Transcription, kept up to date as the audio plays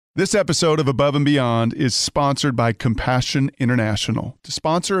This episode of Above and Beyond is sponsored by Compassion International. To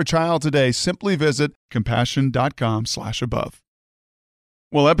sponsor a child today, simply visit compassion.com/above.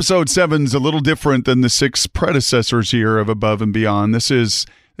 Well, episode 7 is a little different than the 6 predecessors here of Above and Beyond. This is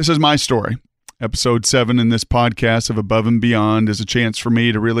my story. Episode 7 in this podcast of Above and Beyond is a chance for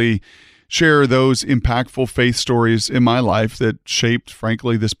me to really share those impactful faith stories in my life that shaped,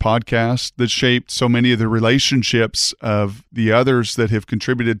 frankly, this podcast, that shaped so many of the relationships of the others that have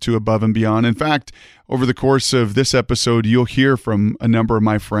contributed to Above and Beyond. In fact, over the course of this episode, you'll hear from a number of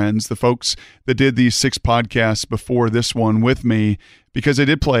my friends, the folks that did these 6 podcasts before this one with me, because they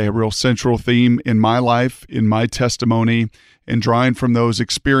did play a real central theme in my life, in my testimony, and drawing from those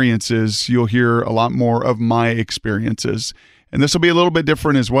experiences, you'll hear a lot more of my experiences. And this will be a little bit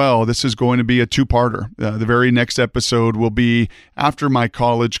different as well. This is going to be a 2-parter. The very next episode will be after my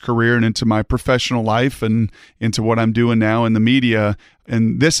college career and into my professional life and into what I'm doing now in the media.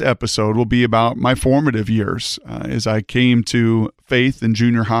 And this episode will be about my formative years as I came to faith in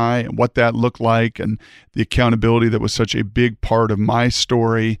junior high and what that looked like and the accountability that was such a big part of my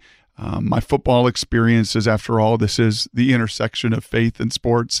story. My football experiences, after all, this is the intersection of faith and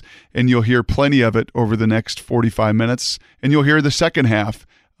sports, and you'll hear plenty of it over the next 45 minutes, and you'll hear the second half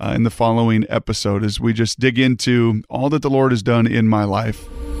in the following episode as we just dig into all that the Lord has done in my life.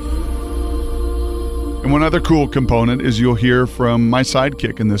 And one other cool component is you'll hear from my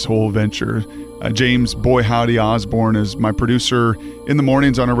sidekick in this whole venture. James Boy Howdy Osborne is my producer in the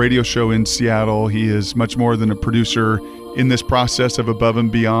mornings on a radio show in Seattle. He is much more than a producer in this process of Above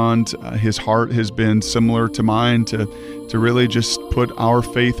and Beyond. His heart has been similar to mine to really just put our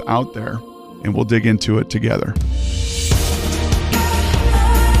faith out there, and we'll dig into it together.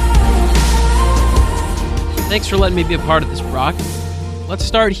 Thanks for letting me be a part of this, Brock. Let's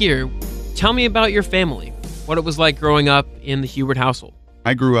start here. Tell me about your family, what it was like growing up in the Hubert household.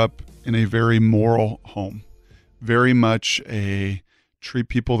 I grew up in a very moral home, very much a treat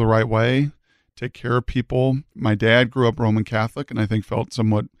people the right way, take care of people. My dad grew up Roman Catholic and I think felt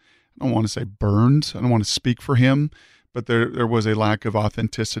somewhat, I don't want to say burned, I don't want to speak for him, but there was a lack of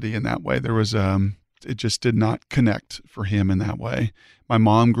authenticity in that way. There was, it just did not connect for him in that way. My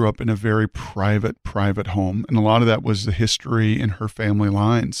mom grew up in a very private home, and a lot of that was the history in her family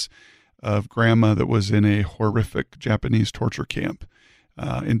lines of grandma that was in a horrific Japanese torture camp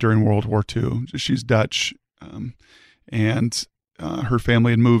during World War II. She's Dutch, and her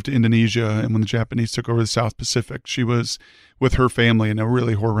family had moved to Indonesia, and when the Japanese took over the South Pacific, she was with her family in a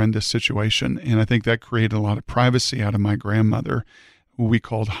really horrendous situation. And I think that created a lot of privacy out of my grandmother, who we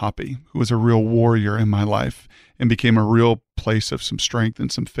called Hoppy, who was a real warrior in my life and became a real place of some strength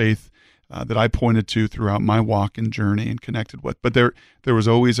and some faith that I pointed to throughout my walk and journey and connected with. But there was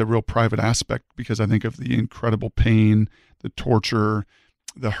always a real private aspect because I think of the incredible pain, the torture,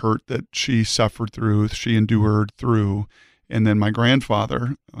 the hurt that she suffered through, she endured through. And then my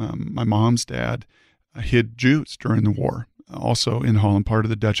grandfather, my mom's dad, hid Jews during the war, also in Holland, part of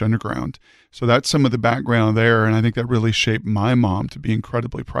the Dutch underground. So that's some of the background there. And I think that really shaped my mom to be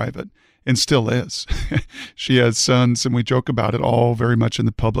incredibly private and still is. She has sons, and we joke about it, all very much in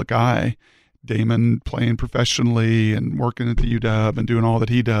the public eye. Damon playing professionally and working at the UW and doing all that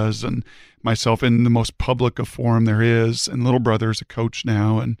he does, and myself in the most public of form there is, and little brother's a coach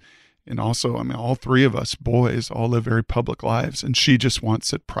now, and also, I mean, all 3 of us boys all live very public lives, and she just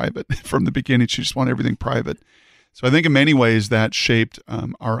wants it private from the beginning. She just wanted everything private. So I think in many ways that shaped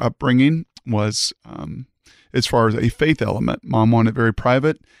our upbringing was, as far as a faith element, Mom wanted it very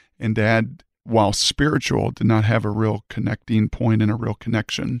private, and Dad, while spiritual, did not have a real connecting point and a real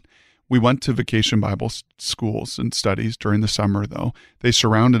connection. We went to vacation Bible schools and studies during the summer, though. They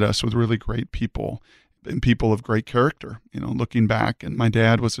surrounded us with really great people and people of great character, looking back. And my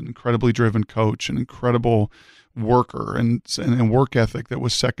dad was an incredibly driven coach, an incredible worker, and work ethic that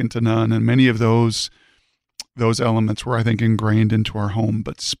was second to none. And many of those elements were, I think, ingrained into our home.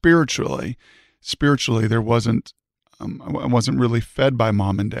 But spiritually, there wasn't, I wasn't really fed by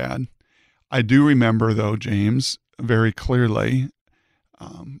Mom and Dad. I do remember, though, James, very clearly,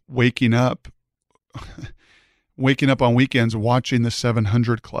 waking up on weekends watching the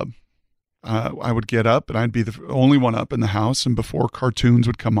 700 Club. I would get up and I'd be the only one up in the house, and before cartoons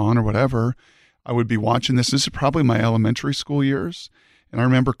would come on or whatever, I would be watching this. This is probably my elementary school years, and I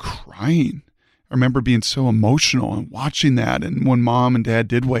remember crying. I remember being so emotional and watching that, and when Mom and Dad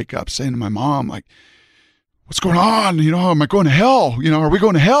did wake up, saying to my mom, like, what's going on? Am I going to hell? Are we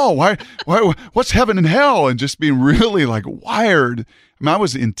going to hell? Why, what's heaven and hell? And just being really like wired. I mean, I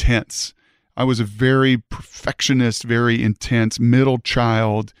was intense. I was a very perfectionist, very intense middle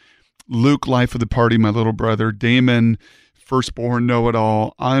child. Luke, life of the party, my little brother. Damon, firstborn,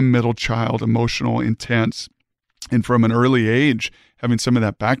 know-it-all. I'm middle child, emotional, intense. And from an early age, having some of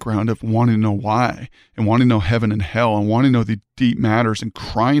that background of wanting to know why and wanting to know heaven and hell and wanting to know the deep matters and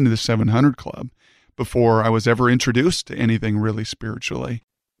crying to the 700 Club before I was ever introduced to anything really spiritually.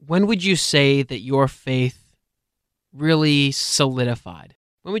 When would you say that your faith really solidified?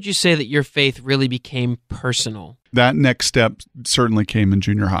 When would you say that your faith really became personal? That next step certainly came in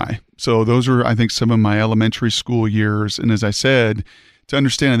junior high. So those were, I think, some of my elementary school years. And as I said, to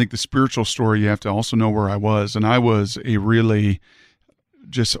understand, I think the spiritual story, you have to also know where I was. And I was a really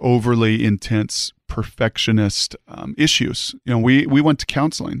just overly intense perfectionist issues. We went to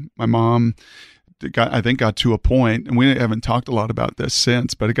counseling. My mom got to a point, and we haven't talked a lot about this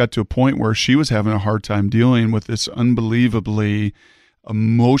since, but it got to a point where she was having a hard time dealing with this unbelievably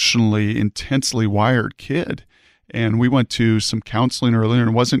emotionally, intensely wired kid. And we went to some counseling earlier, and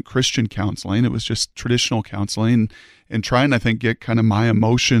it wasn't Christian counseling. It was just traditional counseling and trying, I think, get kind of my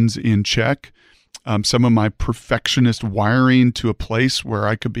emotions in check. Some of my perfectionist wiring to a place where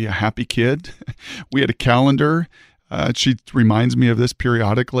I could be a happy kid. We had a calendar. She reminds me of this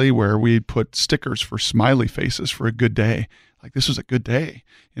periodically where we'd put stickers for smiley faces for a good day. Like, this was a good day.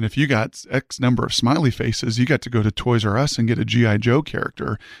 And if you got X number of smiley faces, you got to go to Toys R Us and get a G.I. Joe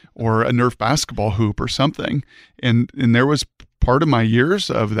character or a Nerf basketball hoop or something. And there was part of my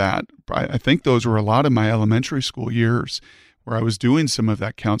years of that. I think those were a lot of my elementary school years where I was doing some of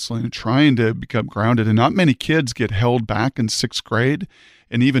that counseling and trying to become grounded. And not many kids get held back in sixth grade.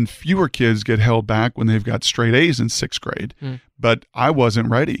 And even fewer kids get held back when they've got straight A's in sixth grade. But I wasn't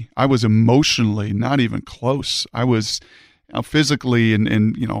ready. I was emotionally not even close. I was physically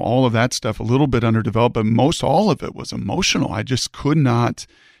and all of that stuff a little bit underdeveloped, but most all of it was emotional. I just could not.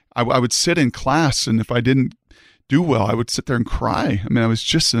 I would sit in class, and if I didn't do well, I would sit there and cry. I mean, I was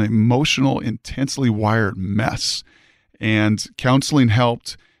just an emotional, intensely wired mess. And counseling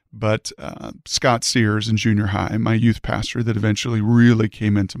helped, but Scott Sears in junior high, my youth pastor that eventually really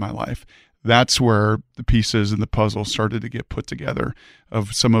came into my life, that's where the pieces and the puzzle started to get put together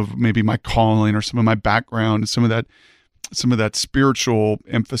of some of maybe my calling or some of my background, some of that spiritual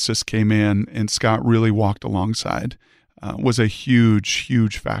emphasis came in, and Scott really walked alongside, was a huge,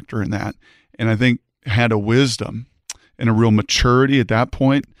 huge factor in that. And I think had a wisdom and a real maturity at that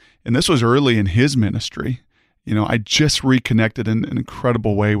point. And this was early in his ministry. I just reconnected in an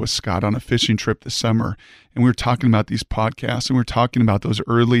incredible way with Scott on a fishing trip this summer. And we were talking about these podcasts, and we were talking about those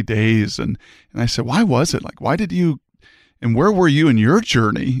early days. And I said, why was it? Like, why did you, and where were you in your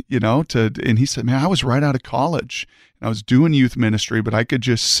journey, and he said, man, I was right out of college. I was doing youth ministry, but I could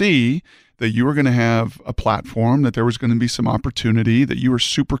just see that you were going to have a platform, that there was going to be some opportunity, that you were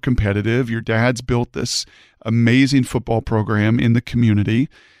super competitive. Your dad's built this amazing football program in the community,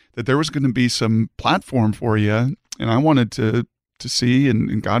 that there was going to be some platform for you. And I wanted to see,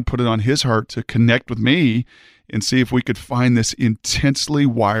 and God put it on his heart to connect with me and see if we could find this intensely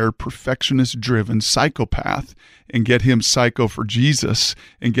wired, perfectionist-driven psychopath and get him psycho for Jesus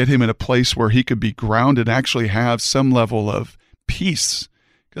and get him in a place where he could be grounded and actually have some level of peace.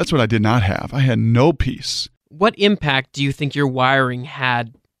 That's what I did not have. I had no peace. What impact do you think your wiring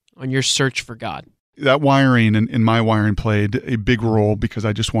had on your search for God? That wiring and my wiring played a big role because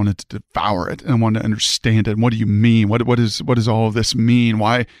I just wanted to devour it and I wanted to understand it. And what do you mean? What does all of this mean?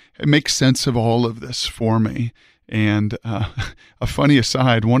 Why? It makes sense of all of this for me. And a funny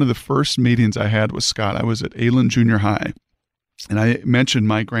aside, one of the first meetings I had with Scott, I was at Aylen Junior High, and I mentioned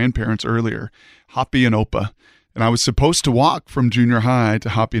my grandparents earlier, Hoppy and Opa. And I was supposed to walk from junior high to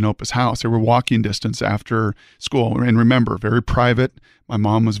Hoppy and Opa's house. They were walking distance after school. And remember, very private. My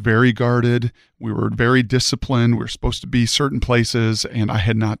mom was very guarded. We were very disciplined. We were supposed to be certain places. And I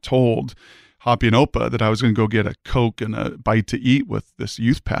had not told Hoppy and Opa that I was going to go get a Coke and a bite to eat with this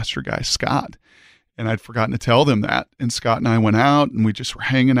youth pastor guy, Scott. And I'd forgotten to tell them that. And Scott and I went out and we just were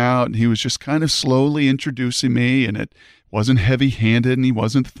hanging out. And he was just kind of slowly introducing me. And it wasn't heavy-handed and he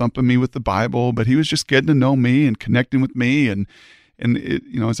wasn't thumping me with the Bible, but he was just getting to know me and connecting with me. And it,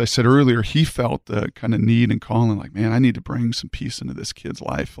 as I said earlier, he felt the kind of need and calling, like, man, I need to bring some peace into this kid's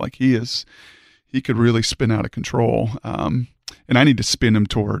life. Like he could really spin out of control. And I need to spin him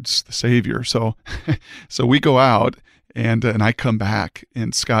towards the Savior. So we go out and I come back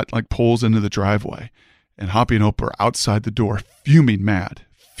and Scott pulls into the driveway and Hoppy and Opa are outside the door,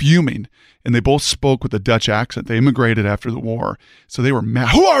 fuming. And they both spoke with a Dutch accent. They immigrated after the war. So they were mad.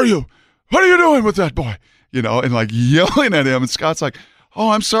 Who are you? What are you doing with that boy? And yelling at him. And Scott's like, oh,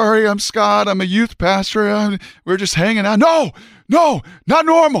 I'm sorry. I'm Scott. I'm a youth pastor. We're just hanging out. No, no, not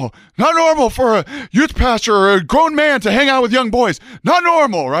normal for a youth pastor or a grown man to hang out with young boys. Not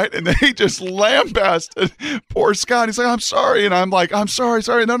normal, right? And they just lambasted poor Scott. He's like, I'm sorry. And I'm like, I'm sorry.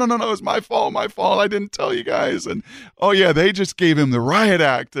 No, it was my fault. I didn't tell you guys. And oh yeah, they just gave him the riot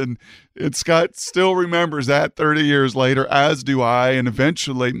act. And Scott still remembers that 30 years later, as do I. And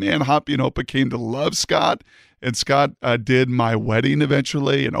eventually, man, Hoppy and Opa came to love Scott. And Scott did my wedding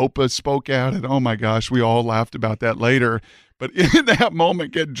eventually, and Opa spoke out, and oh my gosh, we all laughed about that later. But in that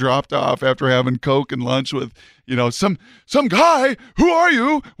moment, get dropped off after having Coke and lunch with, some guy. Who are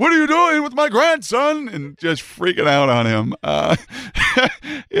you? What are you doing with my grandson? And just freaking out on him.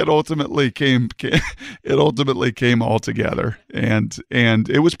 It ultimately came all together, and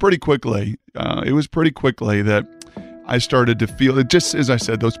it was pretty quickly. That I started to feel it. Just as I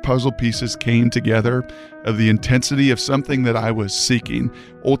said, those puzzle pieces came together of the intensity of something that I was seeking.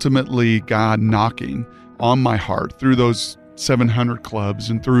 Ultimately, God knocking on my heart through those 700 clubs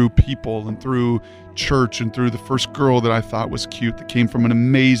and through people and through church and through the first girl that I thought was cute that came from an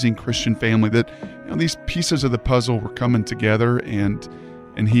amazing Christian family, that these pieces of the puzzle were coming together, and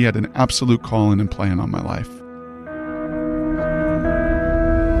he had an absolute calling and plan on my life.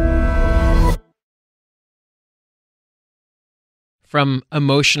 From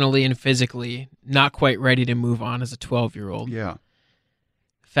emotionally and physically not quite ready to move on as a 12-year-old. Yeah.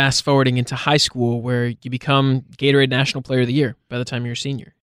 Fast forwarding into high school, where you become Gatorade National Player of the Year by the time you're a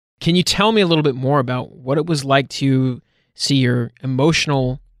senior. Can you tell me a little bit more about what it was like to see your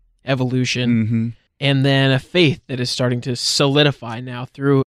emotional evolution and then a faith that is starting to solidify now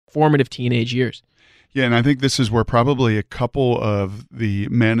through formative teenage years? Yeah, and I think this is where probably a couple of the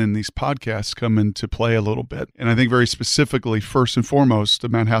men in these podcasts come into play a little bit. And I think very specifically, first and foremost, to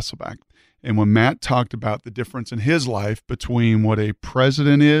Matt Hasselbeck. And when Matt talked about the difference in his life between what a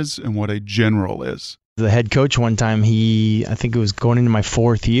president is and what a general is. The head coach one time, I think it was going into my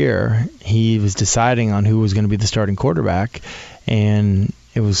fourth year, he was deciding on who was going to be the starting quarterback. And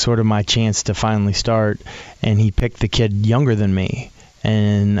it was sort of my chance to finally start. And he picked the kid younger than me.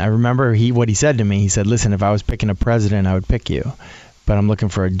 And I remember what he said to me. He said, listen, if I was picking a president, I would pick you. But I'm looking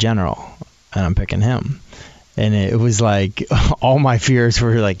for a general, and I'm picking him. And it was like all my fears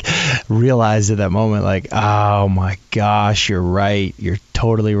were like realized at that moment, like, oh my gosh, you're right. You're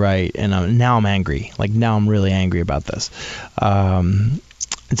totally right. And now I'm angry. Like now I'm really angry about this. And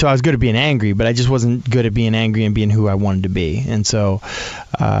so I was good at being angry, but I just wasn't good at being angry and being who I wanted to be. And so,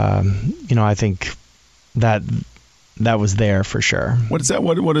 I think that was there for sure. What is that?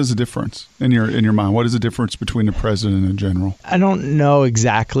 What is the difference in your mind? What is the difference between a president and a general? I don't know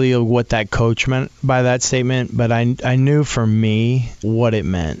exactly what that coach meant by that statement, but I knew for me what it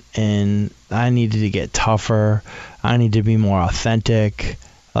meant, and I needed to get tougher. I need to be more authentic.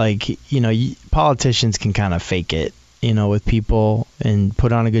 Like, politicians can kind of fake it, with people and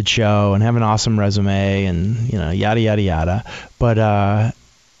put on a good show and have an awesome resume and, yada, yada, yada. But,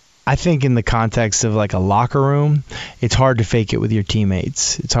 I think in the context of like a locker room, it's hard to fake it with your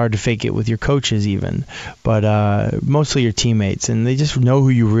teammates. It's hard to fake it with your coaches even, but mostly your teammates, and they just know who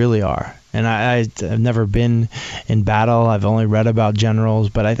you really are. And I've never been in battle. I've only read about generals,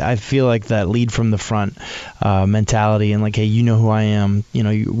 but I feel like that lead from the front mentality and like, hey, you know who I am.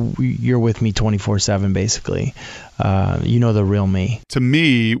 You're with me 24/7 basically. The real me. To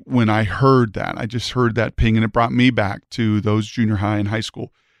me, when I heard that, I just heard that ping, and it brought me back to those junior high and high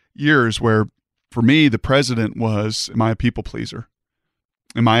school years where, for me, the president was, am I a people pleaser?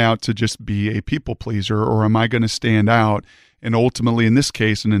 Am I out to just be a people pleaser, or am I going to stand out? And ultimately, in this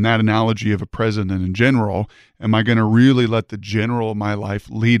case, and in that analogy of a president in general, am I going to really let the general of my life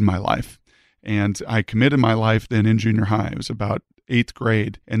lead my life? And I committed my life then in junior high. It was about 8th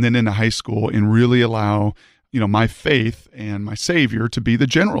grade, and then into high school, and really allow, my faith and my Savior to be the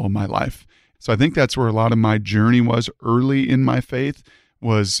general of my life. So I think that's where a lot of my journey was early in my faith.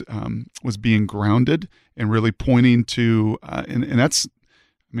 Was being grounded and really pointing to, and that's,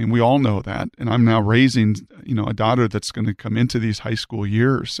 we all know that. And I'm now raising, a daughter that's going to come into these high school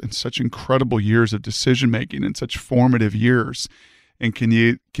years, and such incredible years of decision making and such formative years. And can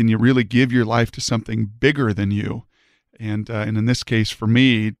you really give your life to something bigger than you? And in this case, for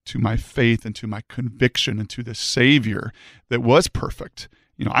me, to my faith and to my conviction and to the Savior that was perfect.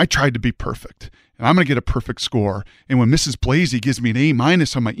 I tried to be perfect, and I'm going to get a perfect score. And when Mrs. Blasey gives me an A-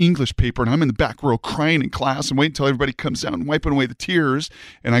 on my English paper, and I'm in the back row crying in class and waiting until everybody comes down and wiping away the tears,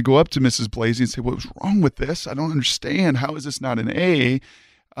 and I go up to Mrs. Blasey and say, what was wrong with this? I don't understand. How is this not an A?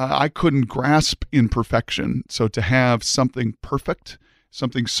 I couldn't grasp imperfection. So to have something perfect,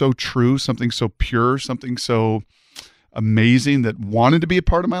 something so true, something so pure, something so amazing that wanted to be a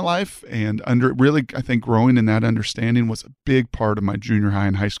part of my life. And I think growing in that understanding was a big part of my junior high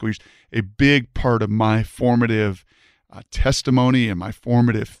and high school years, a big part of my formative testimony and my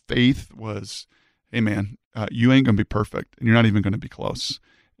formative faith was, hey man, you ain't going to be perfect and you're not even going to be close.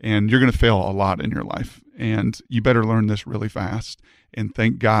 And you're going to fail a lot in your life. And you better learn this really fast. And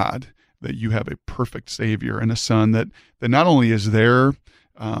thank God that you have a perfect Savior and a Son that not only is there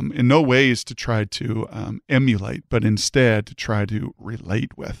in no ways to try to emulate, but instead to try to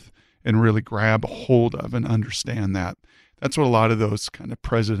relate with and really grab hold of and understand that. That's what a lot of those kind of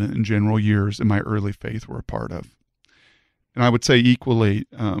president and general years in my early faith were a part of. And I would say equally,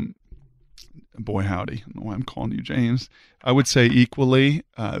 boy howdy, I don't know why I'm calling you James. I would say equally,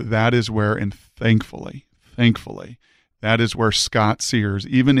 that is where, and thankfully, that is where Scott Sears,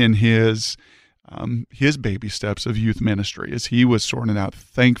 even in his baby steps of youth ministry, as he was sorting out,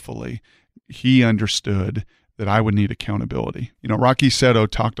 thankfully, he understood that I would need accountability. You know, Rocky Seto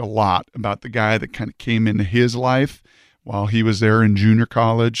talked a lot about the guy that kind of came into his life while he was there in junior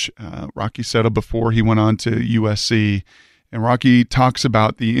college. Rocky Seto, before he went on to USC, and Rocky talks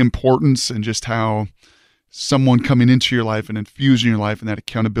about the importance and just how someone coming into your life and infusing your life and that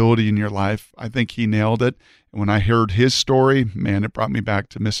accountability in your life, I think he nailed it. And when I heard his story, man, it brought me back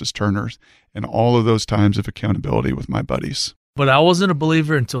to Mrs. Turner's and all of those times of accountability with my buddies. But I wasn't a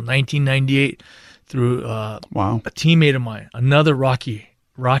believer until 1998 through a teammate of mine, another Rocky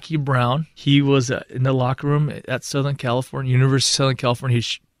Brown. He was in the locker room at Southern California, University of Southern California.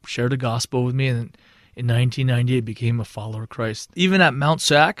 He shared the gospel with me, and in 1998 became a follower of Christ. Even at Mount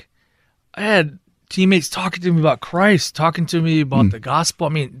Sac, I had teammates talking to me about Christ, talking to me about the gospel. I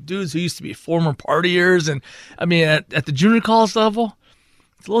mean, dudes who used to be former partiers, and I mean, at the junior college level,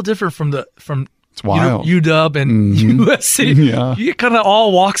 it's a little different from it's wild. UW and USC. Yeah. You get kind of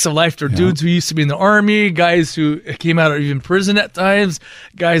all walks of life. There are dudes who used to be in the Army, guys who came out of even prison at times,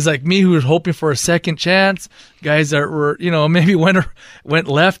 guys like me who were hoping for a second chance, guys that were, maybe went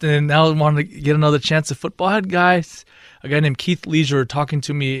left and now wanted to get another chance at football. I had guys, a guy named Keith Leisure talking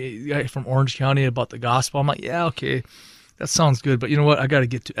to me, a guy from Orange County, about the gospel. I'm like, yeah, okay, that sounds good. But you know what? I got to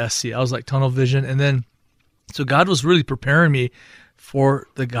get to SC. I was like tunnel vision. And then, so God was really preparing me for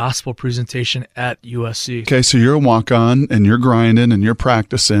the gospel presentation at USC. Okay, so you're a walk-on and you're grinding and you're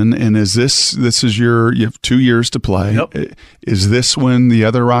practicing, and you have 2 years to play. Yep. Is this when the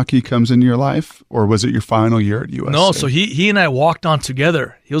other Rocky comes into your life, or was it your final year at USC? No, so he and I walked on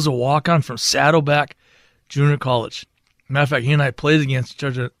together. He was a walk-on from Saddleback Junior College. Matter of fact, he and I played against each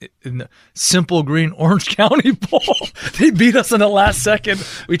other in the Simple Green Orange County Bowl. They beat us in the last second.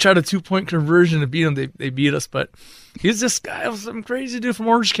 We tried a 2-point conversion to beat them. They beat us, but he's this guy, some crazy dude from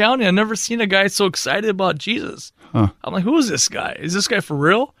Orange County. I've never seen a guy so excited about Jesus. Huh. I'm like, who is this guy? Is this guy for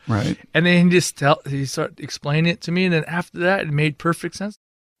real? Right. And then he started explaining it to me, and then after that, it made perfect sense.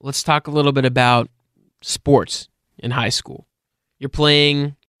 Let's talk a little bit about sports in high school. You're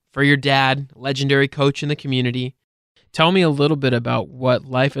playing for your dad, legendary coach in the community. Tell me a little bit about what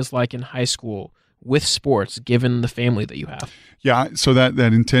life is like in high school with sports, given the family that you have. Yeah, so that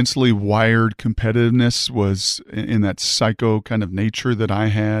intensely wired competitiveness was in that psycho kind of nature that I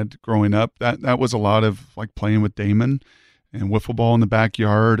had growing up. That was a lot of like playing with Damon and wiffle ball in the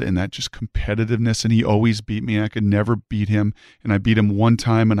backyard, and that just competitiveness. And he always beat me. I could never beat him. And I beat him one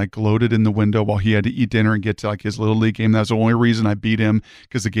time, and I gloated in the window while he had to eat dinner and get to like his little league game. That was the only reason I beat him,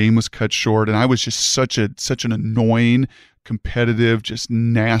 because the game was cut short. And I was just such an annoying, competitive, just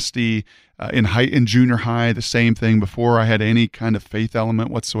nasty. In junior high, the same thing. Before I had any kind of faith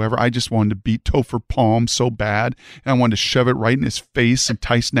element whatsoever, I just wanted to beat Topher Palm so bad, and I wanted to shove it right in his face, and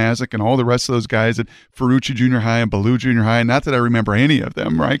Tice Nazik and all the rest of those guys at Ferrucci Junior High and Ballou Junior High. Not that I remember any of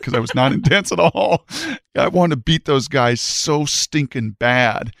them, right? Because I was not intense at all. I wanted to beat those guys so stinking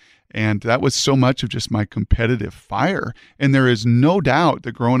bad. And that was so much of just my competitive fire. And there is no doubt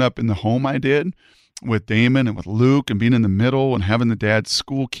that growing up in the home I did, with Damon and with Luke, and being in the middle and having the dad's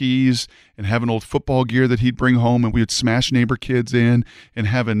school keys and having old football gear that he'd bring home, and we would smash neighbor kids in, and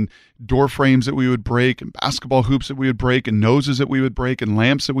having door frames that we would break, and basketball hoops that we would break, and noses that we would break, and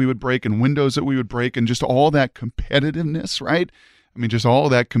lamps that we would break, and windows that we would break, and just all that competitiveness, right? I mean, just all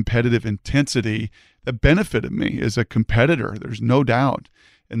that competitive intensity that benefited me as a competitor. There's no doubt.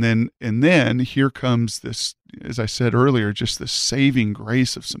 And then here comes this, as I said earlier, just the saving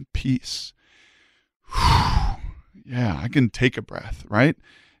grace of some peace. Yeah, I can take a breath, right?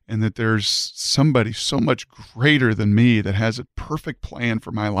 And that there's somebody so much greater than me that has a perfect plan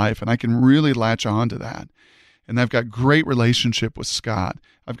for my life, and I can really latch on to that. And I've got great relationship with Scott.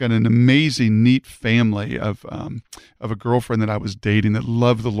 I've got an amazing, neat family of a girlfriend that I was dating that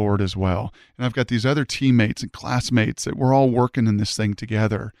loved the Lord as well. And I've got these other teammates and classmates that we're all working in this thing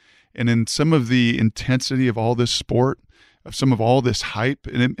together. And in some of the intensity of all this sport, of some of all this hype,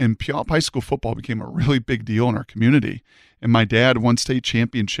 and Puyallup High School football became a really big deal in our community. And my dad won state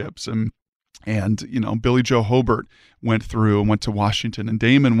championships, and Billy Joe Hobart went through and went to Washington, and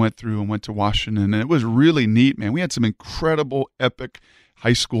Damon went through and went to Washington, and it was really neat, man. We had some incredible, epic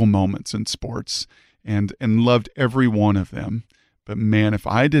high school moments in sports, and loved every one of them. But man, if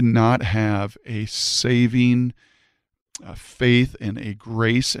I did not have a saving faith and a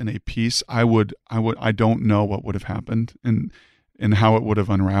grace and a peace, I don't know what would have happened and how it would have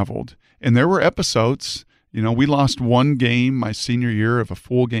unraveled. And there were episodes. We lost one game my senior year of a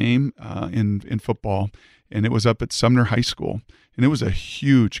full game in football, and it was up at Sumner High School, and it was a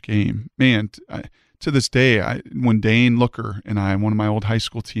huge game. Man, to this day, when Dane Looker and I, one of my old high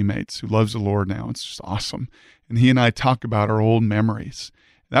school teammates who loves the Lord now, it's just awesome, and he and I talk about our old memories.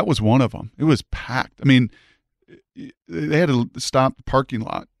 That was one of them. It was packed. I mean, they had to stop the parking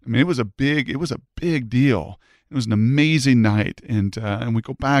lot. I mean, it was a big deal. It was an amazing night, and we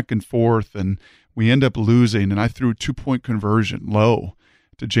go back and forth, and we end up losing, and I threw a 2-point conversion low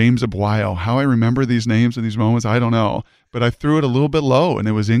to James Abuayo. How I remember these names and these moments, I don't know, but I threw it a little bit low, and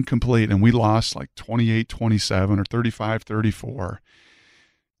it was incomplete, and we lost like 28-27 or 35-34.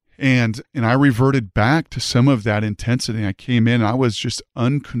 And I reverted back to some of that intensity. I came in, and I was just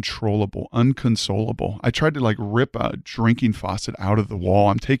uncontrollable, unconsolable. I tried to like rip a drinking faucet out of the wall.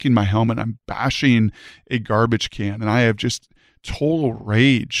 I'm taking my helmet, I'm bashing a garbage can, and I have just total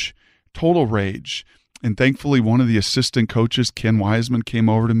rage. And thankfully, one of the assistant coaches, Ken Wiseman, came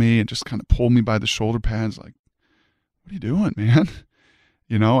over to me and just kind of pulled me by the shoulder pads, like, "What are you doing, man?"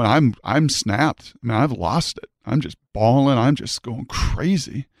 And I'm snapped. I mean, I've lost it. I'm just bawling. I'm just going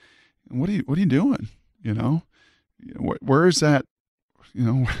crazy. And what are you doing? Where is that?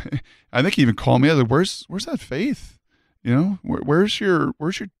 I think he even called me out. Like, where's that faith? Where's your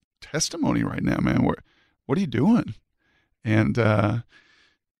testimony right now, man? What are you doing? And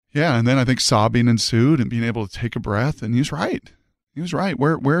and then I think sobbing ensued and being able to take a breath. And he was right.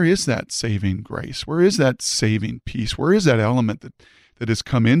 Where is that saving grace? Where is that saving peace? Where is that element that has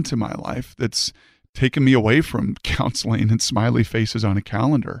come into my life that's taken me away from counseling and smiley faces on a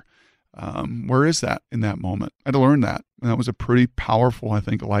calendar? Where is that in that moment? I had to learn that. And that was a pretty powerful, I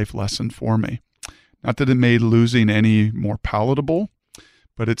think, life lesson for me. Not that it made losing any more palatable,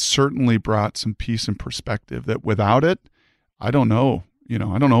 but it certainly brought some peace and perspective that without it, I don't know. I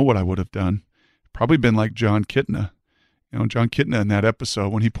don't know what I would have done. Probably been like John Kitna. John Kitna in that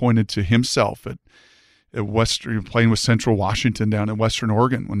episode when he pointed to himself at Western, playing with Central Washington down in Western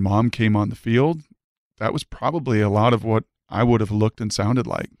Oregon when Mom came on the field. That was probably a lot of what I would have looked and sounded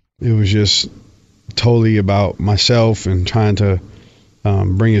like. It was just totally about myself and trying to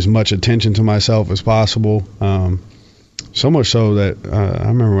bring as much attention to myself as possible. So much so that I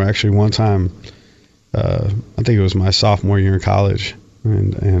remember actually one time, I think it was my sophomore year in college,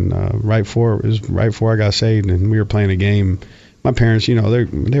 and right before I got saved, and we were playing a game. My parents,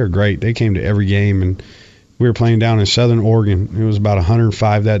 they're great. They came to every game, and we were playing down in Southern Oregon. It was about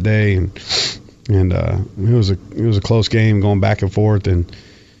 105 that day, and it was a close game going back and forth, and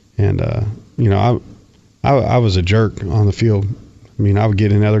I was a jerk on the field. I mean, I would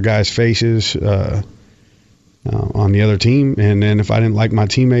get in other guys' faces on the other team, and then if I didn't like my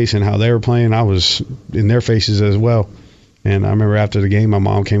teammates and how they were playing, I was in their faces as well. And I remember after the game, my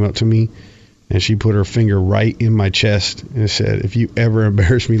mom came up to me, and she put her finger right in my chest and said, "If you ever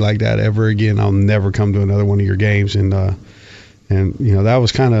embarrass me like that ever again, I'll never come to another one of your games." And that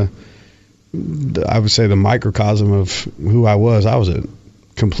was kind of, I would say, the microcosm of who I was. I was a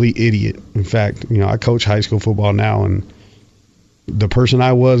complete idiot. In fact, I coach high school football now, and the person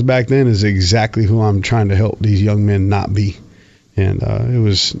I was back then is exactly who I'm trying to help these young men not be. And it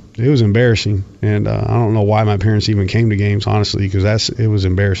was embarrassing, and I don't know why my parents even came to games, honestly, because it was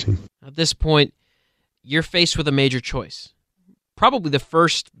embarrassing. At this point, you're faced with a major choice, probably the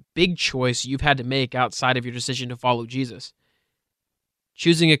first big choice you've had to make outside of your decision to follow Jesus.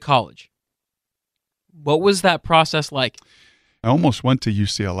 Choosing a college. What was that process like? I almost went to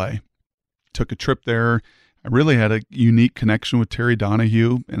UCLA, took a trip there. I really had a unique connection with Terry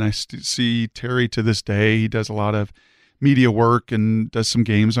Donahue, and I see Terry to this day. He does a lot of media work and does some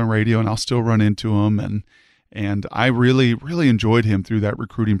games on radio, and I'll still run into him. And I really, really enjoyed him through that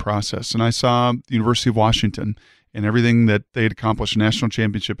recruiting process. And I saw the University of Washington and everything that they had accomplished, a national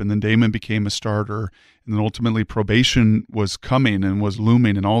championship, and then Damon became a starter, and then ultimately probation was coming and was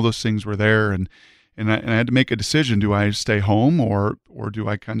looming, and all those things were there. And And I had to make a decision. Do I stay home or do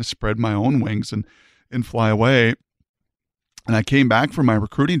I kind of spread my own wings and fly away? And I came back from my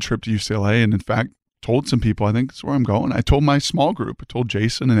recruiting trip to UCLA and, in fact, told some people, I think that's where I'm going. I told my small group, I told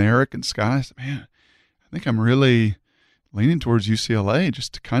Jason and Eric and Scott, I said, man, I think I'm really leaning towards UCLA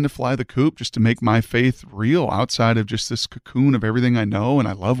just to kind of fly the coop, just to make my faith real outside of just this cocoon of everything I know. And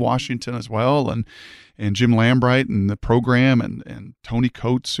I love Washington as well. And Jim Lambright and the program and Tony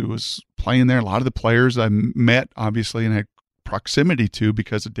Coates, who was playing there. A lot of the players I met, obviously, and had proximity to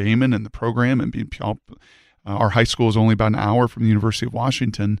because of Damon and the program and being our high school is only about an hour from the University of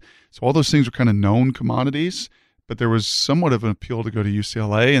Washington. So all those things were kind of known commodities, but there was somewhat of an appeal to go to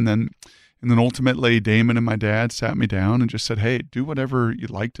UCLA. And then ultimately Damon and my dad sat me down and just said, hey, do whatever you'd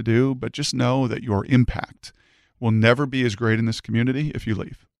like to do, but just know that your impact will never be as great in this community if you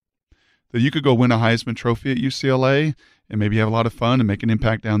leave. That you could go win a Heisman Trophy at UCLA and maybe have a lot of fun and make an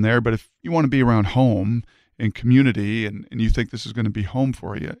impact down there. But if you want to be around home and community and you think this is going to be home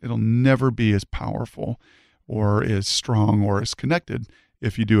for you, it'll never be as powerful or as strong or as connected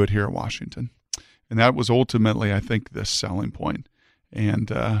if you do it here at Washington. And that was ultimately, I think, the selling point.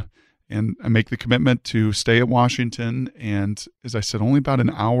 And I make the commitment to stay at Washington. And as I said, only about an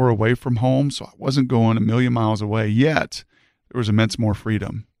hour away from home. So I wasn't going a million miles away, yet there was immense more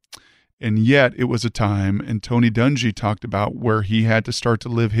freedom. And yet it was a time, and Tony Dungy talked about where he had to start to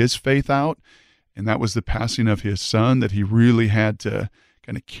live his faith out. And that was the passing of his son, that he really had to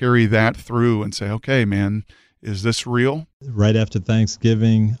kind of carry that through and say, okay, man, is this real? Right after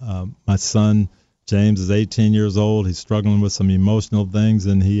Thanksgiving, my son, James, is 18 years old. He's struggling with some emotional things,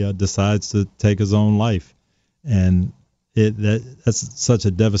 and he decides to take his own life. And that's such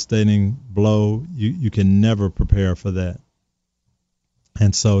a devastating blow. You can never prepare for that.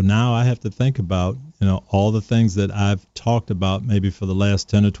 And so now I have to think about, all the things that I've talked about maybe for the last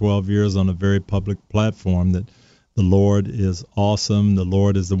 10 or 12 years on a very public platform, that the Lord is awesome. The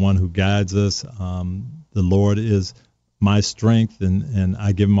Lord is the one who guides us. The Lord is my strength, and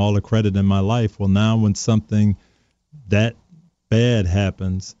I give him all the credit in my life. Well, now when something that bad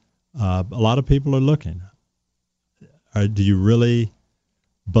happens, a lot of people are looking. Do you really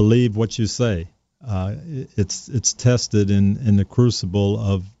believe what you say? It's tested in the crucible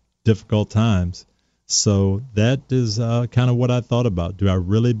of difficult times. So that is kind of what I thought about. Do I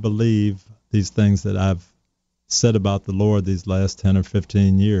really believe these things that I've said about the Lord these last 10 or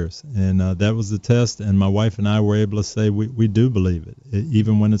 15 years? And that was the test, and my wife and I were able to say we do believe it.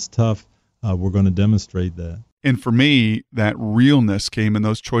 Even when it's tough, we're going to demonstrate that. And for me, that realness came in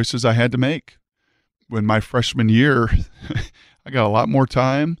those choices I had to make. When my freshman year, I got a lot more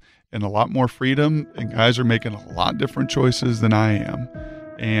time and a lot more freedom, and guys are making a lot different choices than I am.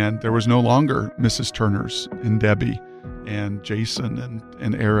 And there was no longer Mrs. Turner's and Debbie and Jason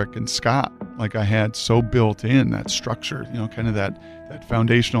and Eric and Scott, like I had so built in that structure, kind of that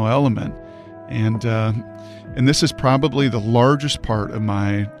foundational element. And this is probably the largest part of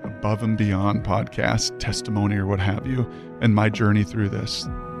my Above and Beyond podcast testimony or what have you, and my journey through this.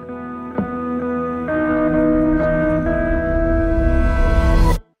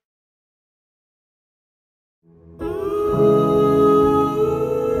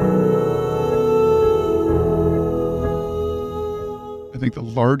 I think the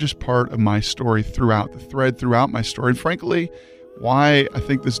largest part of my story throughout my story, and frankly, why I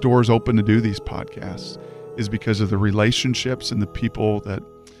think this door is open to do these podcasts, is because of the relationships and the people that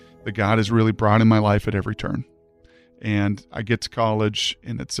God has really brought in my life at every turn. And I get to college,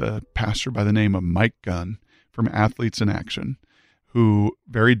 and it's a pastor by the name of Mike Gunn from Athletes in Action, who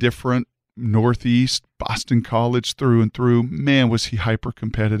very different, Northeast, Boston College through and through. Man, was he hyper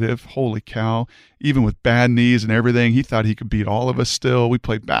competitive. Holy cow. Even with bad knees and everything, he thought he could beat all of us still. We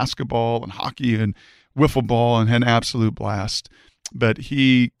played basketball and hockey and wiffle ball and had an absolute blast. But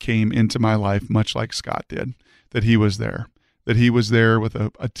he came into my life much like Scott did, that he was there with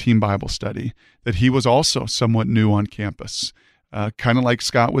a team Bible study, that he was also somewhat new on campus. Kind of like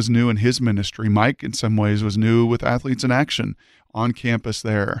Scott was new in his ministry. Mike, in some ways, was new with Athletes in Action on campus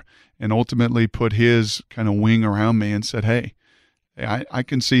there, and ultimately put his kind of wing around me and said, hey, I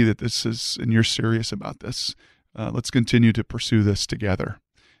can see that this is, and you're serious about this. Let's continue to pursue this together.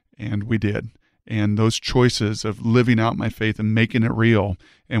 And we did. And those choices of living out my faith and making it real.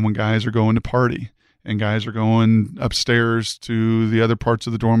 And when guys are going to party, and guys are going upstairs to the other parts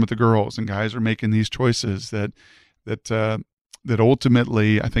of the dorm with the girls, and guys are making these choices that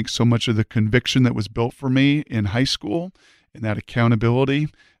ultimately, I think so much of the conviction that was built for me in high school and that accountability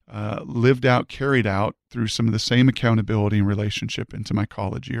lived out, carried out through some of the same accountability and relationship into my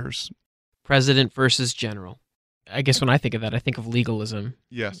college years. President versus general. I guess when I think of that, I think of legalism.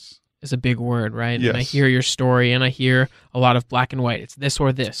 Yes. is a big word, right? Yes. And I hear your story, and I hear a lot of black and white. It's this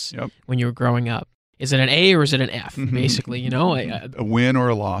or this when you were growing up. Is it an A or is it an F, basically, a win or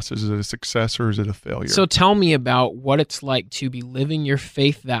a loss. Is it a success or is it a failure? So tell me about what it's like to be living your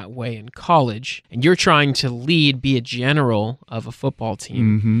faith that way in college, and you're trying to be a general of a football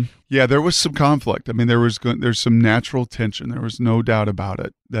team. Yeah, there was some conflict. I mean, there's some natural tension. There was no doubt about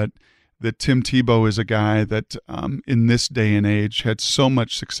it that Tim Tebow is a guy that in this day and age had so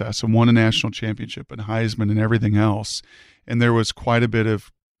much success and won a national championship and Heisman and everything else. And there was quite a bit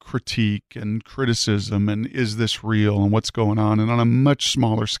of critique and criticism and is this real and what's going on. And on a much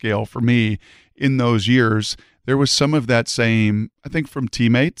smaller scale for me in those years, there was some of that same, I think, from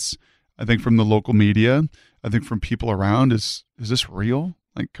teammates, I think from the local media, I think from people around. Is this real?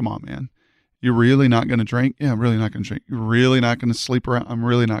 Like, come on, man. You're really not going to drink? Yeah, I'm really not going to drink. You're really not going to sleep around? I'm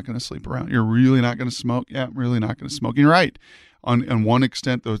really not going to sleep around. You're really not going to smoke? Yeah, I'm really not going to smoke. And you're right. On one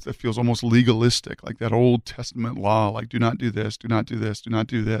extent, though, that feels almost legalistic, like that Old Testament law, like do not do this, do not do this, do not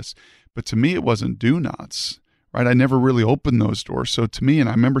do this. But to me, it wasn't do nots, right? I never really opened those doors. So to me, and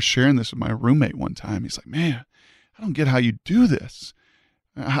I remember sharing this with my roommate one time, he's like, man, I don't get how you do this.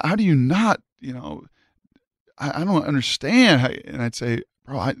 How do you not, I don't understand. And I'd say,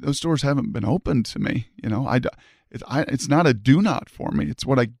 bro, those doors haven't been opened to me. It's not a do not for me. It's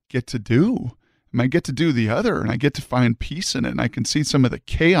what I get to do. And I get to do the other, and I get to find peace in it. And I can see some of the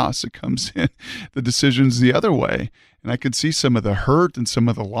chaos that comes in the decisions the other way. And I can see some of the hurt and some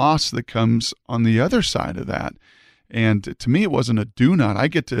of the loss that comes on the other side of that. And to me, it wasn't a do not. I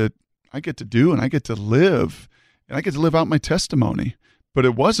get to do, and I get to live, and I get to live out my testimony. But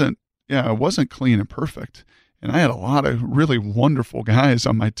it wasn't clean and perfect. And I had a lot of really wonderful guys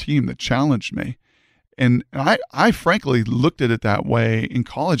on my team that challenged me. And I frankly looked at it that way in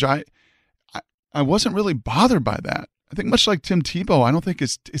college. I wasn't really bothered by that. I think much like Tim Tebow, I don't think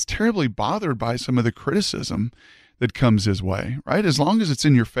is terribly bothered by some of the criticism that comes his way, right? As long as it's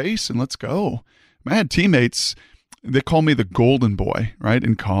in your face and let's go. I had teammates, they call me the golden boy, right,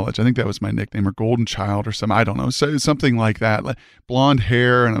 in college. I think that was my nickname, or golden child or something. I don't know. So something like that. Like blonde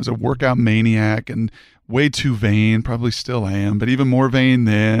hair, and I was a workout maniac and way too vain, probably still am, but even more vain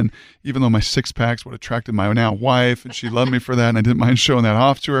then, even though my six packs would attracted my now wife, and she loved me for that, and I didn't mind showing that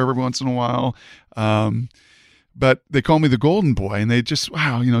off to her every once in a while. But they call me the golden boy, and they just,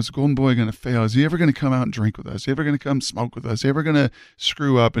 wow, is the golden boy going to fail? Is he ever going to come out and drink with us? Is he ever going to come smoke with us? Is he ever going to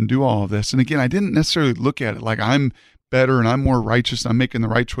screw up and do all of this? And again, I didn't necessarily look at it like I'm better and I'm more righteous and I'm making the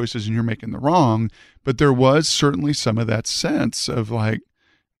right choices and you're making the wrong. But there was certainly some of that sense of like,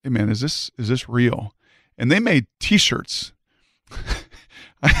 hey man, is this real? And they made T-shirts.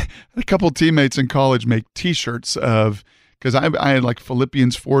 I had a couple of teammates in college make T-shirts of, because I had like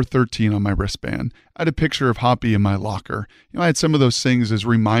Philippians 4:13 on my wristband. I had a picture of Hoppy in my locker. I had some of those things as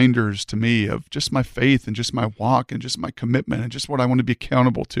reminders to me of just my faith and just my walk and just my commitment and just what I want to be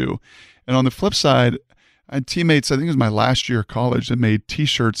accountable to. And on the flip side, I had teammates, I think it was my last year of college, that made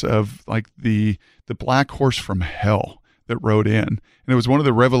T-shirts of like the black horse from hell that rode in. And it was one of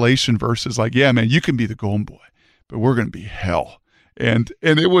the Revelation verses like, yeah, man, you can be the golden boy, but we're going to be hell. And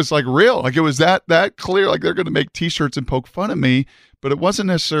it was like real, like it was that clear, like they're going to make T-shirts and poke fun at me, but it wasn't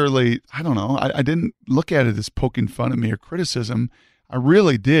necessarily, I don't know, I didn't look at it as poking fun at me or criticism. I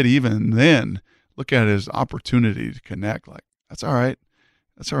really did even then look at it as opportunity to connect, like, that's all right.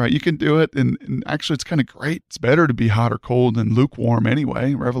 That's all right. You can do it. And actually, it's kind of great. It's better to be hot or cold than lukewarm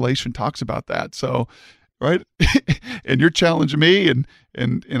anyway. Revelation talks about that. So, right. And you're challenging me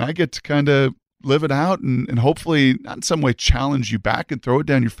and I get to kind of live it out and hopefully not in some way challenge you back and throw it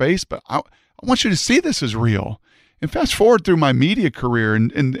down your face. But I want you to see this as real. And fast forward through my media career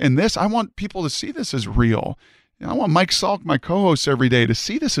and this, I want people to see this as real. I want Mike Salk, my co-host every day, to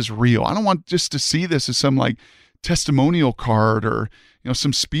see this as real. I don't want just to see this as some like testimonial card or,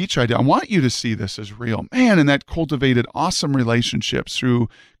 some speech I did. I want you to see this as real. Man, and that cultivated awesome relationships through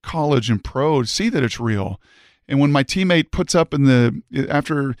college and pro, to see that it's real. And when my teammate puts up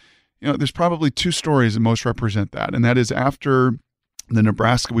after, there's probably two stories that most represent that. And that is after the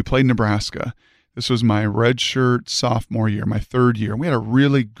Nebraska, we played Nebraska. This was my redshirt sophomore year, my third year. We had a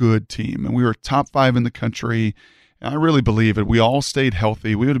really good team and we were top 5 in the country. And I really believe it. We all stayed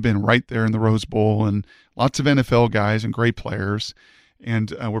healthy. We would have been right there in the Rose Bowl and lots of NFL guys and great players.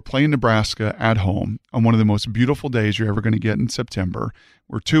 And we're playing Nebraska at home on one of the most beautiful days you're ever going to get in September.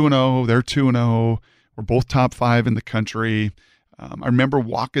 We're 2-0. They're 2-0. We're both top 5 in the country. I remember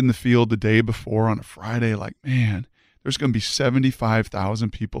walking the field the day before on a Friday like, man, there's going to be 75,000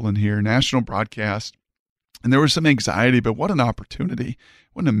 people in here, national broadcast. And there was some anxiety, but what an opportunity.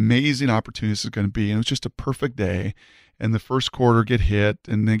 What an amazing opportunity this is going to be. And it was just a perfect day. and the first quarter get hit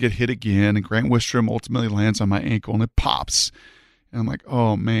and then get hit again. And Grant Wistrom ultimately lands on my ankle and it pops. And I'm like,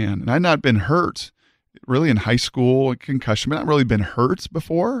 oh man. And I'd not been hurt really in high school, a concussion, but not really been hurt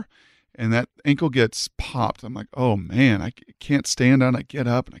before. And that ankle gets popped. I'm like, oh man, I can't stand on it. I get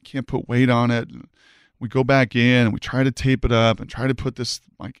up and I can't put weight on it. And we go back in and we try to tape it up and try to put this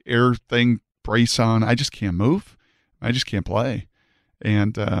like air thing brace on. I just can't move. I just can't play.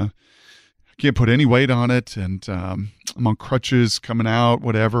 And I can't put any weight on it. And I'm on crutches coming out,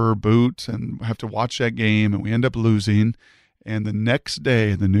 whatever, boot, and I have to watch that game, and we end up losing. And the next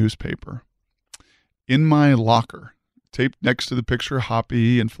day in the newspaper, in my locker, taped next to the picture of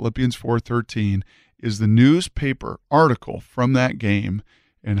Hoppy and Philippians 4:13, is the newspaper article from that game,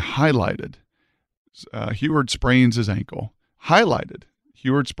 and highlighted Heward sprains his ankle. Highlighted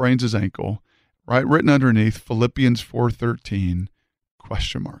Heward sprains his ankle. Right, written underneath Philippians 4:13, ?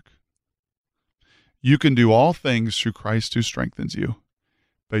 You can do all things through Christ who strengthens you,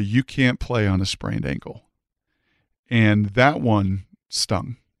 but you can't play on a sprained ankle. And that one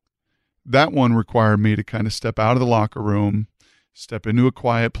stung. That one required me to kind of step out of the locker room, step into a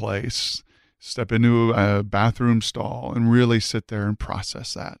quiet place, step into a bathroom stall, and really sit there and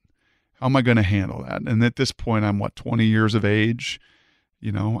process that. How am I going to handle that? And at this point, I'm 20 years of age.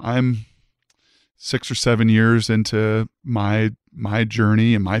 I'm 6 or 7 years into my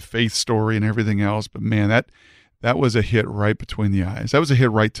journey and my faith story and everything else. But man, that was a hit right between the eyes. That was a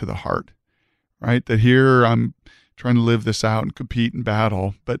hit right to the heart, right? That here I'm trying to live this out and compete and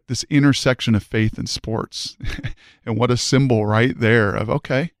battle, but this intersection of faith and sports and what a symbol right there of,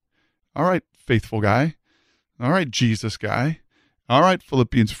 okay, all right, faithful guy. All right, Jesus guy. All right,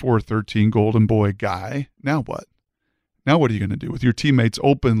 Philippians 4:13 golden boy guy. Now what? Now what are you going to do with your teammates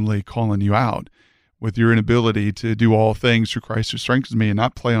openly calling you out with your inability to do all things through Christ who strengthens me and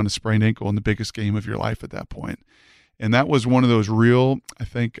not play on a sprained ankle in the biggest game of your life at that point? And that was one of those real, I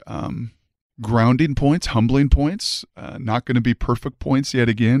think, grounding points, humbling points, not going to be perfect points yet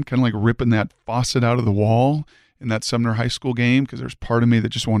again, kind of like ripping that faucet out of the wall in that Sumner High School game, because there's part of me that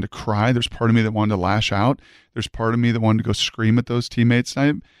just wanted to cry. There's part of me that wanted to lash out. There's part of me that wanted to go scream at those teammates. And I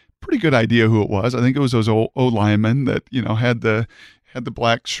have a pretty good idea who it was. I think it was those O linemen that, had the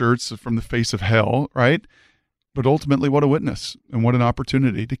black shirts from the face of hell, right? But ultimately, what a witness and what an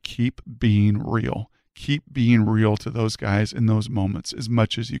opportunity to keep being real. Keep being real to those guys in those moments as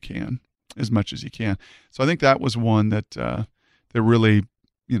much as you can. So I think that was one that really,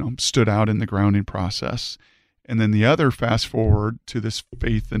 stood out in the grounding process. And then the other, fast forward to this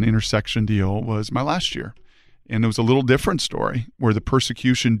faith and intersection deal, was my last year. And it was a little different story where the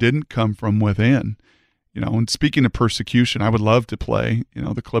persecution didn't come from within. And speaking of persecution, I would love to play,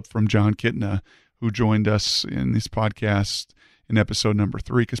 the clip from John Kitna, who joined us in this podcast in episode number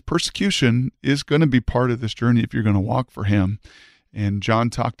 3, because persecution is going to be part of this journey if you're going to walk for him. And John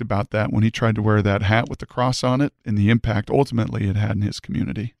talked about that when he tried to wear that hat with the cross on it and the impact ultimately it had in his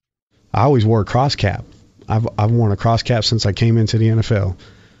community. I always wore a cross cap. I've worn a cross cap since I came into the NFL.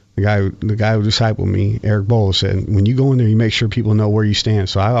 The guy who discipled me, Eric Bowles, said, when you go in there, you make sure people know where you stand.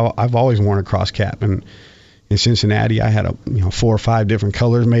 So I've always worn a cross cap. And in Cincinnati, I had 4 or 5 different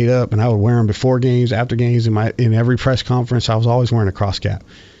colors made up, and I would wear them before games, after games, in every press conference. I was always wearing a cross cap.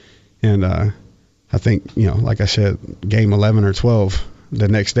 And I think, like I said, game 11 or 12, the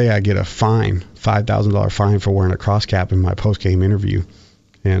next day I get a fine, $5,000 fine for wearing a cross cap in my post-game interview.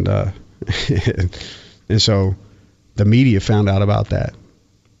 And and so the media found out about that.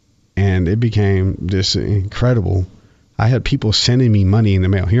 And it became this incredible. I had people sending me money in the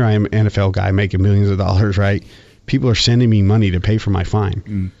mail. Here I am, an NFL guy making millions of dollars, right? People are sending me money to pay for my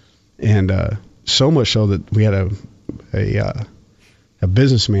fine. And so much so that we had a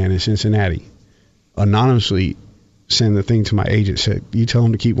businessman in Cincinnati anonymously send the thing to my agent, said, you tell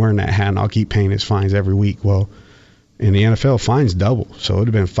him to keep wearing that hat and I'll keep paying his fines every week. Well, in the NFL, fines double. So it would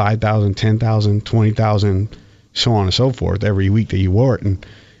have been $5,000, $10,000, $20,000, so on and so forth every week that you wore it. And,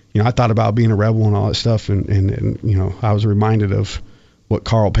 I thought about being a rebel and all that stuff. And I was reminded of what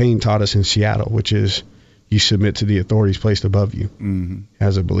Carl Payne taught us in Seattle, which is you submit to the authorities placed above you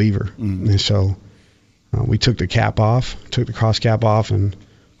as a believer. And so we took the cross cap off, and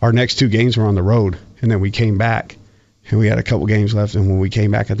our next 2 games were on the road. And then we came back, and we had a couple games left. And when we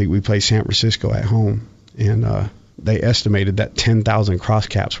came back, I think we played San Francisco at home. And they estimated that 10,000 cross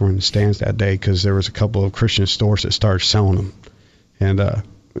caps were in the stands that day because there was a couple of Christian stores that started selling them. And,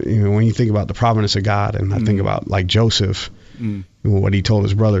 when you think about the providence of God, and I think about like Joseph, what he told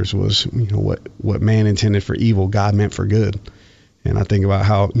his brothers was, what man intended for evil, God meant for good. And I think about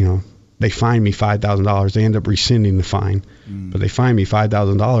how, they fined me $5,000. They end up rescinding the fine, but they fined me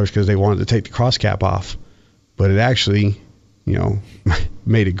 $5,000 because they wanted to take the cross cap off. but it actually,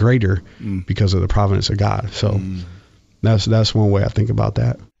 made it greater because of the providence of God. So that's one way I think about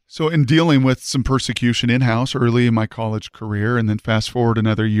that. So in dealing with some persecution in-house early in my college career, and then fast forward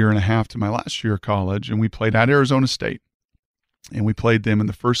another year and a half to my last year of college, and we played at Arizona State, and we played them in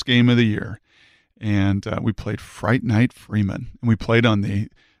the first game of the year, and we played Fright Night Freeman, and we played on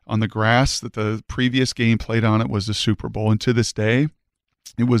the grass that the previous game played on. It was the Super Bowl, and to this day,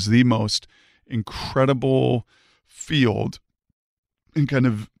 it was the most incredible field and kind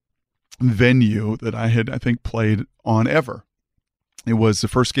of venue that I had, I think, played on ever. It was the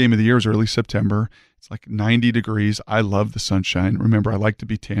first game of the year. It was early September. It's like 90 degrees. I love the sunshine. Remember, I like to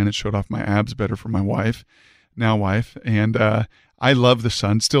be tan. It showed off my abs better for my wife. And I love the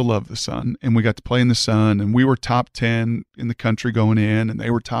sun, still love the sun. And we got to play in the sun, and we were top 10 in the country going in, and they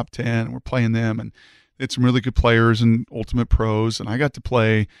were top 10, and we're playing them. And it's some really good players and ultimate pros. And I got to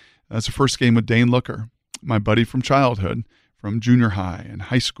play, that's the first game with Dane Looker, my buddy from childhood, from junior high and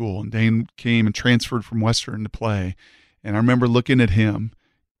high school. And Dane came and transferred from Western to play. And I remember looking at him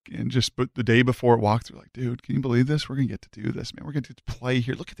and but the day before it walked through, like, dude, can you believe this? We're going to get to do this, man. We're going to get to play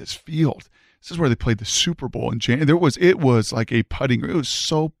here. Look at this field. This is where they played the Super Bowl in January. It was like a putting. It was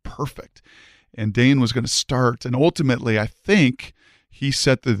so perfect. And Dane was going to start. And ultimately, I think he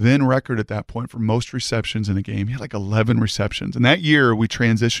set the then record at that point for most receptions in a game. He had like 11 receptions. And that year, we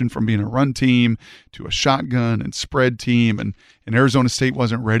transitioned from being a run team to a shotgun and spread team. And Arizona State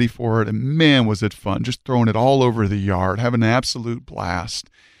wasn't ready for it. And man, was it fun. Just throwing it all over the yard, having an absolute blast.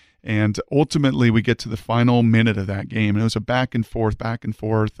 And ultimately, we get to the final minute of that game. And it was a back and forth.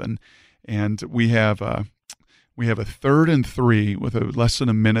 And we have a 3rd and 3 with less than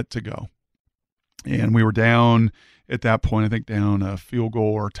a minute to go. And we were down at that point, I think down a field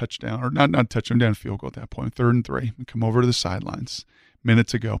goal or a touchdown, or not touchdown, down a field goal at that point, 3rd and 3. We come over to the sidelines, minute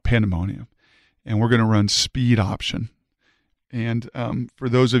to go, pandemonium. And we're going to run speed option. And for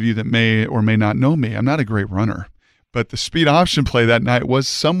those of you that may or may not know me, I'm not a great runner, but the speed option play that night was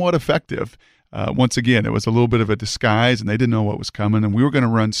somewhat effective. Once again, it was a little bit of a disguise, and they didn't know what was coming. And we were going to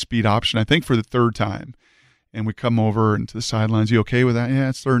run speed option, I think, for the 3rd time. And we come over into the sidelines. You okay with that? Yeah,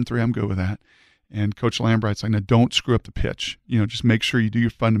 it's 3rd and 3. I'm good with that. And Coach Lambright's like, no, don't screw up the pitch. Just make sure you do your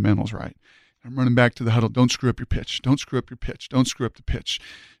fundamentals right. I'm running back to the huddle. Don't screw up your pitch. Don't screw up your pitch. Don't screw up the pitch.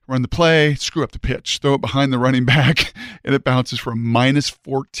 Run the play, screw up the pitch. Throw it behind the running back, and it bounces for a minus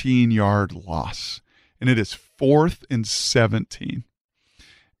 14-yard loss. And it is 4th and 17.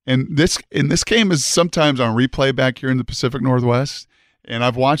 And this game is sometimes on replay back here in the Pacific Northwest. And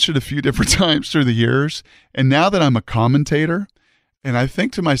I've watched it a few different times through the years. And now that I'm a commentator, and I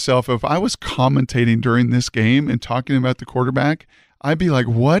think to myself, if I was commentating during this game and talking about the quarterback, I'd be like,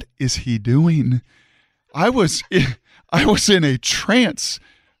 what is he doing? I was in a trance.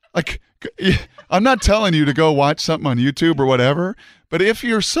 Like, I'm not telling you to go watch something on YouTube or whatever, but if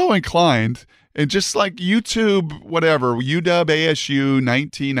you're so inclined, and just like YouTube, whatever, UW ASU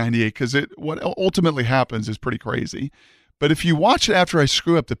 1998, because what ultimately happens is pretty crazy. But if you watch it after I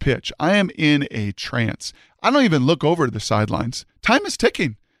screw up the pitch, I am in a trance. I don't even look over to the sidelines. Time is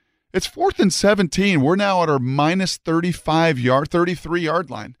ticking. It's 4th and 17. We're now at our minus 33-yard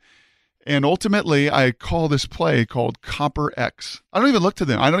line. And ultimately, I call this play called Copper X. I don't even look to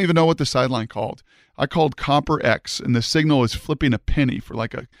them. I don't even know what the sideline called. I called Copper X, and the signal is flipping a penny for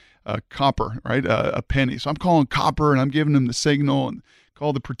like a copper, right? A penny. So I'm calling copper, and I'm giving them the signal and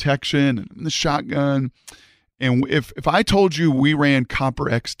call the protection and the shotgun. And if I told you we ran Copper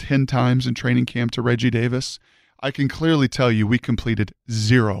X 10 times in training camp to Reggie Davis, I can clearly tell you we completed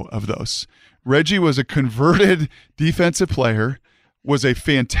 0 of those. Reggie was a converted defensive player, was a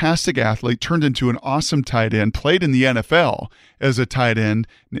fantastic athlete, turned into an awesome tight end, played in the NFL as a tight end,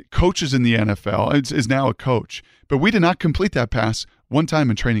 coaches in the NFL, is now a coach. But we did not complete that pass one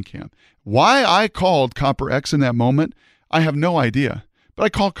time in training camp. Why I called Copper X in that moment, I have no idea. But I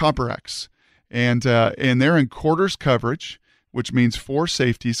called Copper X. And they're in quarters coverage, which means 4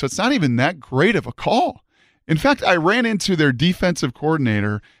 safeties. So it's not even that great of a call. In fact, I ran into their defensive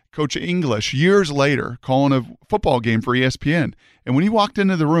coordinator, Coach English, years later, calling a football game for ESPN. And when he walked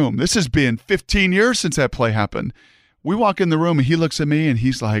into the room, this has been 15 years since that play happened. We walk in the room, and he looks at me, and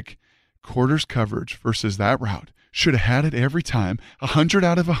he's like, quarters coverage versus that route. Should have had it every time, 100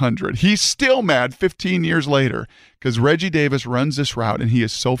 out of 100. He's still mad 15 years later because Reggie Davis runs this route, and he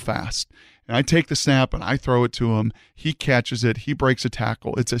is so fast. And I take the snap, and I throw it to him. He catches it. He breaks a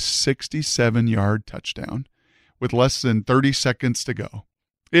tackle. It's a 67-yard touchdown with less than 30 seconds to go.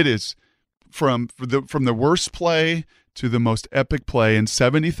 It is from the worst play to the most epic play, and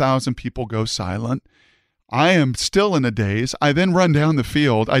 70,000 people go silent. I am still in a daze. I then run down the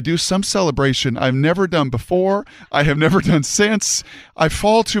field. I do some celebration I've never done before. I have never done since. I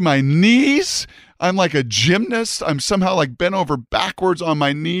fall to my knees. I'm like a gymnast. I'm somehow like bent over backwards on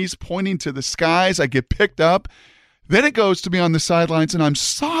my knees, pointing to the skies. I get picked up. Then it goes to me on the sidelines, and I'm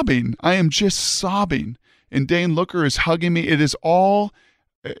sobbing. I am just sobbing. And Dane Looker is hugging me. It is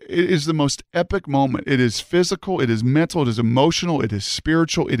the most epic moment. It is physical, it is mental, it is emotional, it is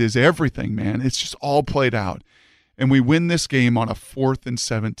spiritual, it is everything, man. It's just all played out. And we win this game on a 4th and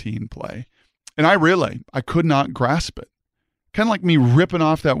 17 play. And I could not grasp it. Kind of like me ripping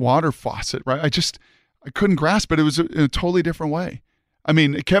off that water faucet, right? I couldn't grasp it. It was in a totally different way. I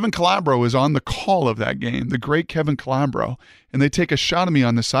mean, Kevin Calabro is on the call of that game, the great Kevin Calabro, and they take a shot of me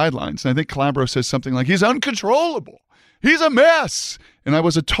on the sidelines. And I think Calabro says something like, he's uncontrollable. He's a mess. And I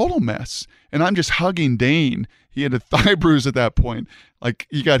was a total mess. And I'm just hugging Dane. He had a thigh bruise at that point. Like,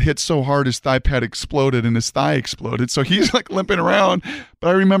 he got hit so hard his thigh pad exploded and his thigh exploded. So he's like limping around. But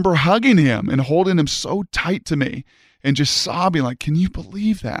I remember hugging him and holding him so tight to me and just sobbing like, can you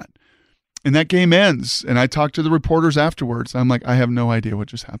believe that? And that game ends. And I talked to the reporters afterwards. I'm like, I have no idea what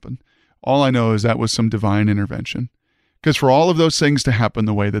just happened. All I know is that was some divine intervention. Because for all of those things to happen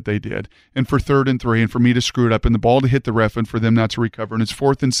the way that they did, and for 3rd and 3, and for me to screw it up, and the ball to hit the ref, and for them not to recover, and it's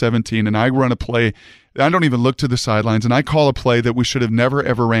 4th and 17, and I run a play, I don't even look to the sidelines, and I call a play that we should have never,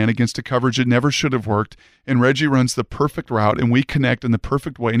 ever ran against a coverage. It never should have worked, and Reggie runs the perfect route, and we connect in the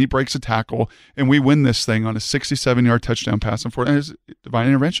perfect way, and he breaks a tackle, and we win this thing on a 67-yard touchdown pass, and it's divine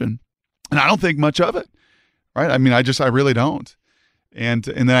intervention. And I don't think much of it, right? I mean, I really don't. And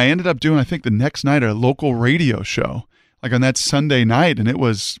then I ended up doing, I think the next night, a local radio show, like on that Sunday night, and it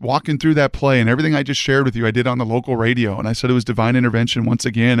was walking through that play and everything I just shared with you, I did on the local radio, and I said it was divine intervention once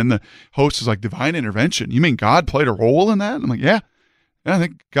again, and the host was like, divine intervention? You mean God played a role in that? I'm like, yeah, I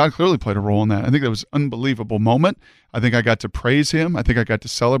think God clearly played a role in that. I think that was an unbelievable moment. I think I got to praise him. I think I got to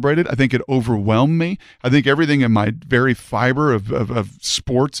celebrate it. I think it overwhelmed me. I think everything in my very fiber of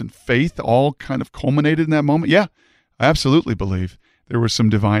sports and faith all kind of culminated in that moment. Yeah, I absolutely believe there was some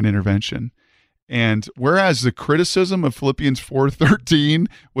divine intervention. And whereas the criticism of Philippians 4:13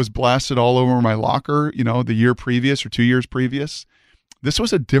 was blasted all over my locker, the year previous or 2 years previous, this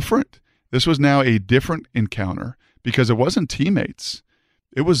was now a different encounter, because it wasn't teammates.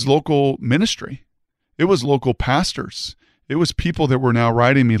 It was local ministry. It was local pastors. It was people that were now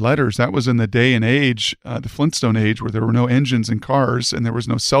writing me letters. That was in the day and age, the Flintstone age, where there were no engines in cars and there was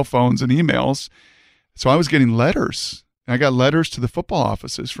no cell phones and emails. So I was getting letters. And I got letters to the football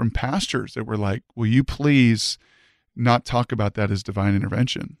offices from pastors that were like, will you please not talk about that as divine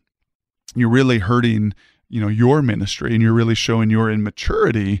intervention? You're really hurting, your ministry, and you're really showing your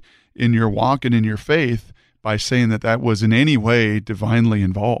immaturity in your walk and in your faith by saying that was in any way divinely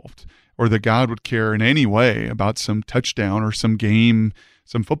involved, or that God would care in any way about some touchdown or some game,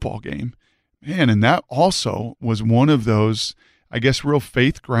 some football game. Man, and that also was one of those, I guess, real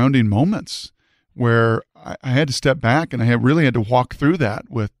faith grounding moments where I had to step back, and I really had to walk through that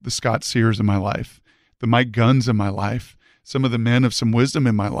with the Scott Sears in my life, the Mike Guns in my life, some of the men of some wisdom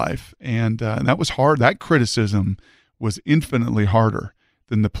in my life. And that was hard. That criticism was infinitely harder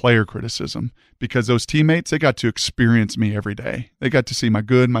than the player criticism, because those teammates, they got to experience me every day. They got to see my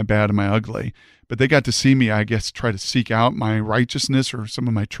good, my bad, and my ugly. But they got to see me, I guess, try to seek out my righteousness or some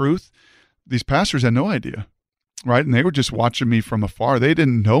of my truth. These pastors had no idea, right? And they were just watching me from afar. They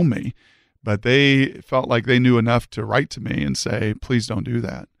didn't know me, but they felt like they knew enough to write to me and say, please don't do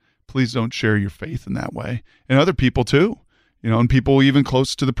that. Please don't share your faith in that way. And other people too, and people even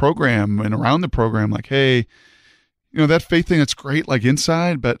close to the program and around the program, like, hey, that faith thing, that's great, like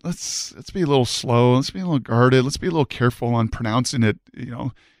inside, but let's be a little slow. Let's be a little guarded. Let's be a little careful on pronouncing it,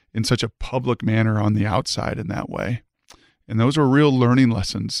 in such a public manner on the outside in that way. And those were real learning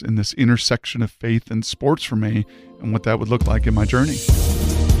lessons in this intersection of faith and sports for me, and what that would look like in my journey.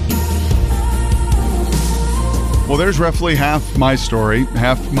 Well, there's roughly half my story,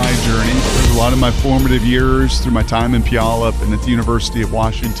 half my journey. There's a lot of my formative years through my time in Puyallup and at the University of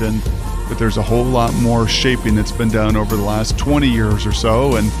Washington, but there's a whole lot more shaping that's been done over the last 20 years or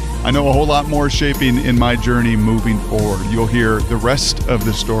so, and I know a whole lot more shaping in my journey moving forward. You'll hear the rest of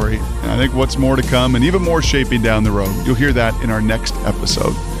the story, and I think what's more to come, and even more shaping down the road. You'll hear that in our next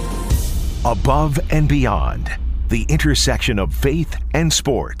episode. Above and Beyond, the intersection of faith and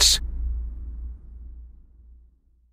sports.